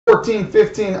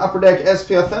14-15 Upper Deck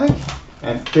SP Authentic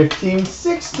and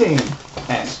 15-16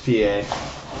 SPA.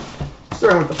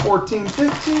 Starting with the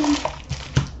 14-15.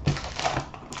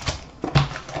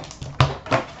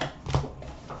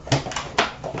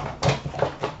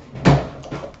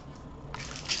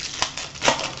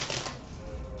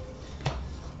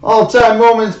 All-time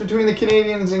moments between the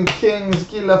Canadiens and Kings,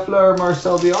 Guy Lafleur,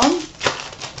 Marcel Dion.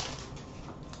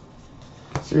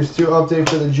 Series 2 update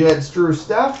for the Jets, Drew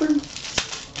Stafford.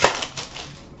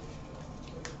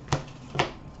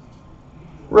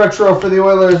 Retro for the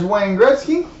Oilers, Wayne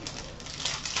Gretzky.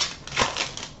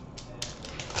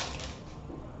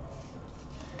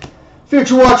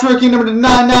 Future Watch rookie number to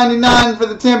 999 for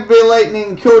the Tampa Bay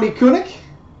Lightning, Cody Kunik.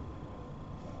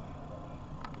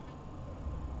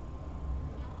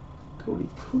 Cody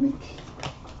Kunik.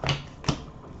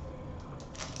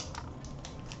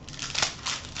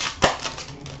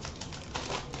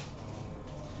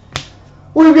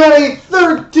 We've got a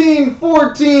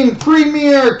 13-14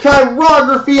 Premier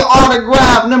Chirography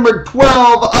autograph, number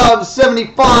 12 of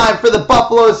 75 for the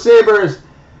Buffalo Sabres,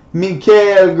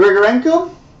 Mikhail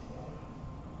Grigorenko.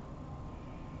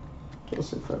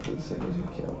 Joseph for the Sabres,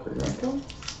 Mikhail Grigorenko.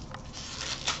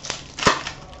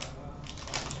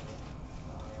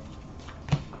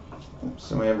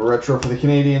 So we have a retro for the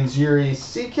Canadiens, Yuri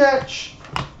Sekach,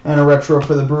 and a retro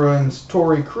for the Bruins,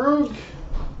 Torrey Krug.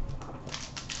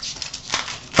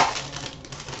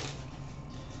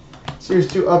 Series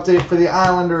 2 update for the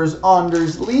Islanders,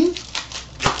 Anders Lee.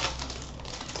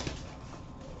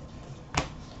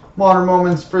 Modern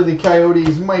moments for the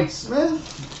Coyotes, Mike Smith.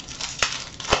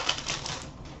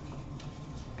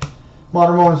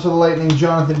 Modern moments for the Lightning,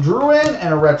 Jonathan Drouin,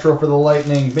 and a retro for the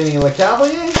Lightning, Vinny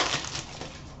Lecavalier.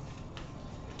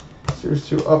 Series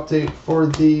 2 update for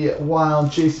the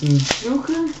Wild, Jason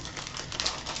Zucker.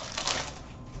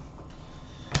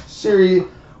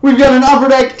 We've got an Upper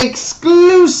Deck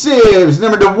exclusives,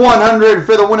 number to 100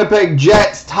 for the Winnipeg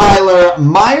Jets, Tyler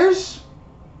Myers.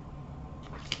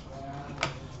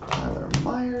 Tyler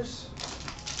Myers.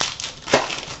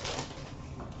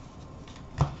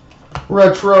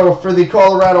 Retro for the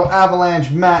Colorado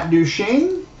Avalanche, Matt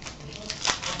Duchene.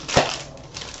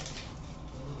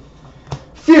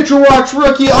 Future Watch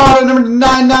rookie auto number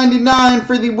 999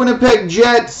 for the Winnipeg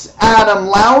Jets, Adam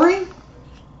Lowry.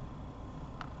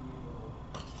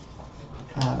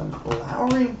 Adam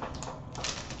Lowry.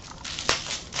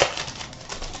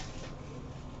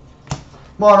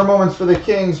 Modern moments for the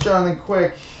Kings, Jonathan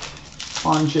Quick,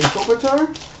 Andrzej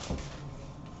Kopitar.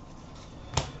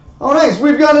 Oh, nice.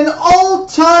 We've got an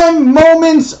all-time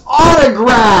moments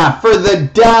autograph for the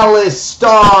Dallas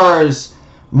Stars,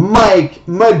 Mike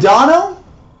Modano.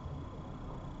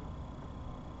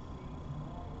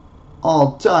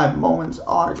 All-time moments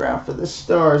autograph for the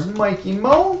Stars, Mikey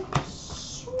Mo.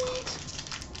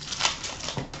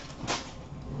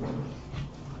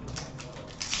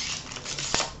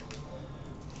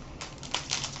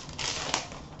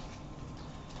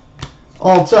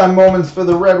 All-time moments for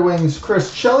the Red Wings,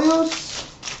 Chris Chelios.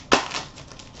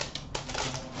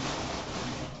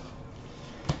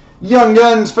 Young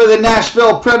Guns for the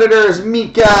Nashville Predators,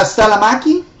 Mika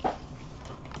Salamaki.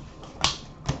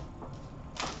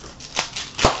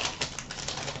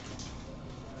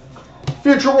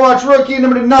 Future Watch rookie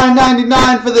number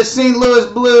 999 for the St. Louis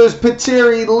Blues,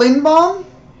 Petteri Lindbaum.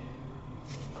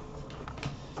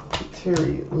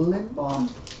 Petteri Lindbaum.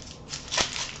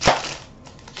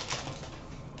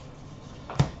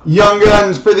 Young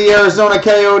Guns for the Arizona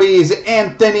Coyotes,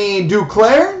 Anthony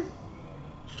Duclair.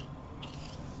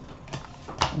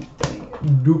 Anthony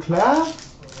Duclair.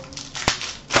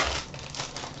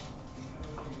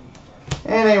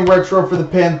 And a retro for the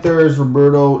Panthers,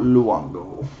 Roberto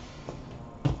Luongo.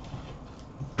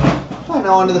 And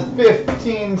on to the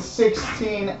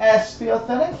 15-16 SP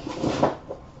Authentic.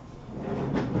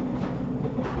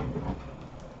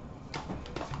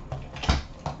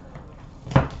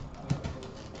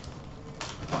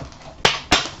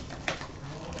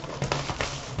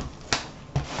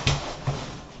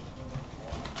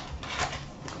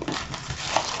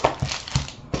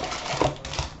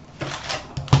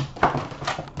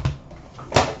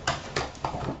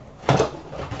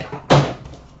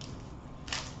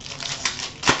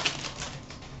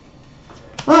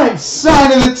 Alright,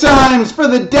 sign of the times for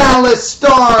the Dallas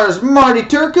Stars, Marty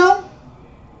Turco.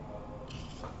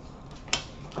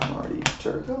 Marty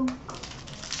Turco.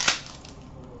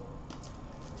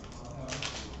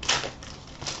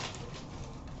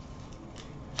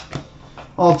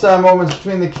 All-time moments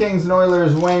between the Kings and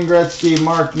Oilers, Wayne Gretzky,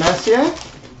 Mark Messier.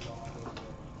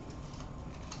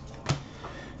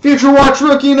 Future Future Watch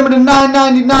rookie number to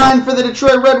 999 for the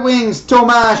Detroit Red Wings,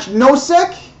 Tomasz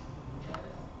Nosek.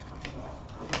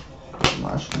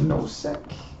 Tomasz Nosek.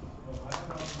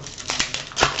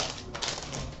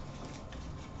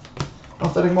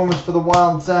 Authentic moments for the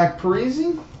Wild, Zach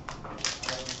Parise.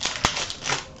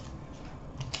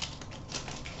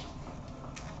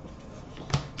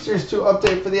 Series 2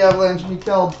 update for the Avalanche,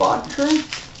 Mikhail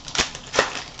Bottcher.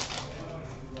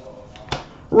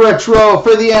 Retro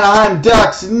for the Anaheim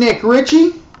Ducks, Nick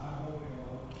Ritchie.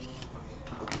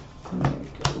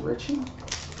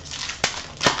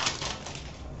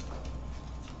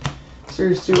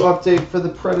 Series 2 update for the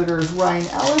Predators, Ryan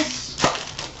Ellis.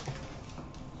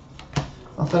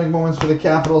 Authentic moments for the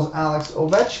Capitals, Alex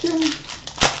Ovechkin.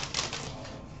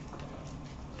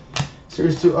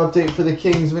 Series 2 update for the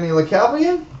Kings, Vinny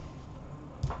LeCavalier.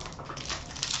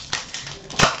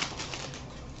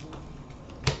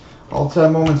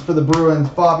 All-time moments for the Bruins,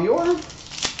 Bobby Orr.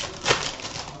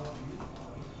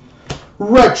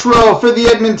 Retro for the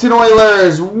Edmonton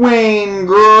Oilers, Wayne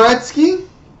Gretzky.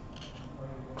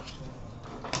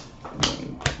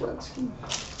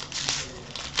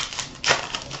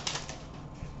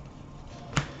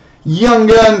 Young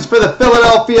Guns for the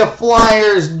Philadelphia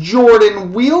Flyers,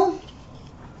 Jordan Wheel.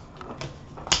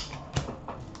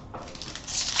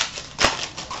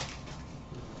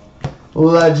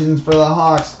 Legends for the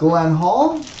Hawks, Glenn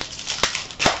Hall.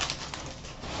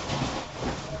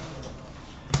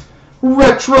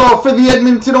 Retro for the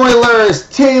Edmonton Oilers,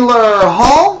 Taylor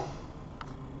Hall.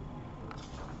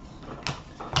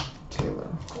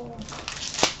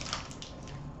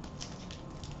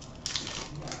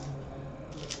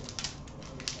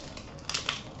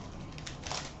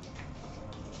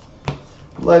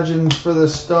 Legends for the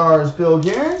Stars, Bill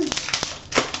Guerin.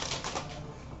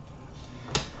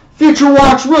 Future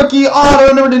Watch rookie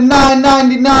auto number to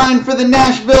 999 for the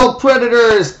Nashville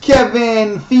Predators,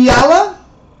 Kevin Fiala.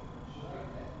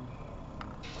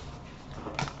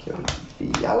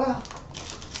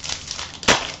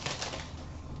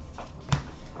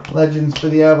 Legends for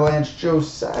the Avalanche, Joe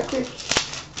Sakic.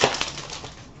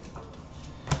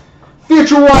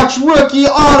 Future Watch rookie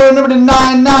auto number to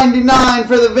 999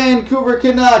 for the Vancouver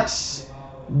Canucks,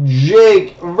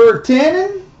 Jake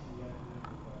Virtanen.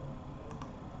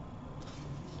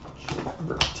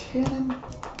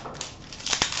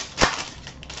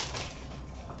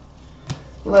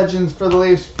 Legends for the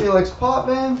Leafs, Felix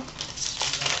Potvin.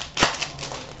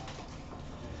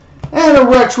 And a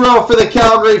retro for the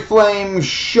Calgary Flames,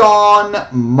 Sean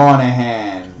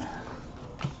Monahan.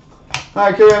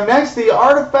 Alright, coming up next, the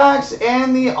Artifacts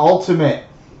and the Ultimate.